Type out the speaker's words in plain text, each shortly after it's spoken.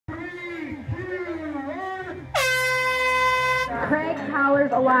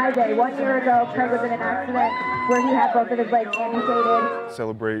Towler's Alive Day. 1 year ago, Craig was in an accident where he had both of his legs amputated.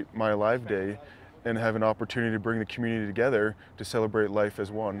 Celebrate my Alive Day and have an opportunity to bring the community together to celebrate life as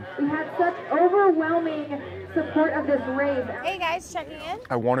one. We had such overwhelming support of this race. Hey guys, checking in.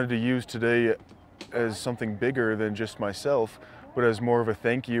 I wanted to use today as something bigger than just myself, but as more of a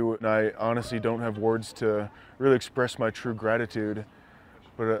thank you. And I honestly don't have words to really express my true gratitude,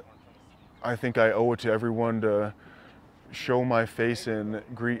 but I think I owe it to everyone to show my face and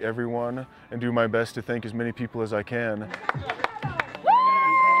greet everyone and do my best to thank as many people as I can.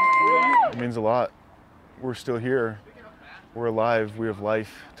 It means a lot. We're still here. We're alive. We have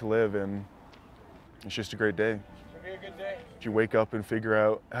life to live, and it's just a great day. You wake up and figure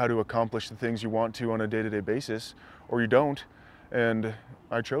out how to accomplish the things you want to on a day-to-day basis, or you don't, and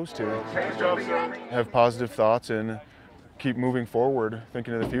I chose to. Have positive thoughts and keep moving forward,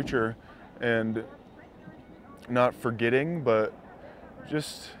 thinking of the future, and not forgetting, but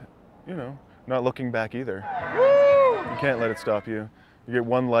just, you know, not looking back either. You can't let it stop you. You get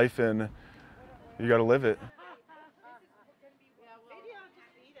one life and you gotta live it.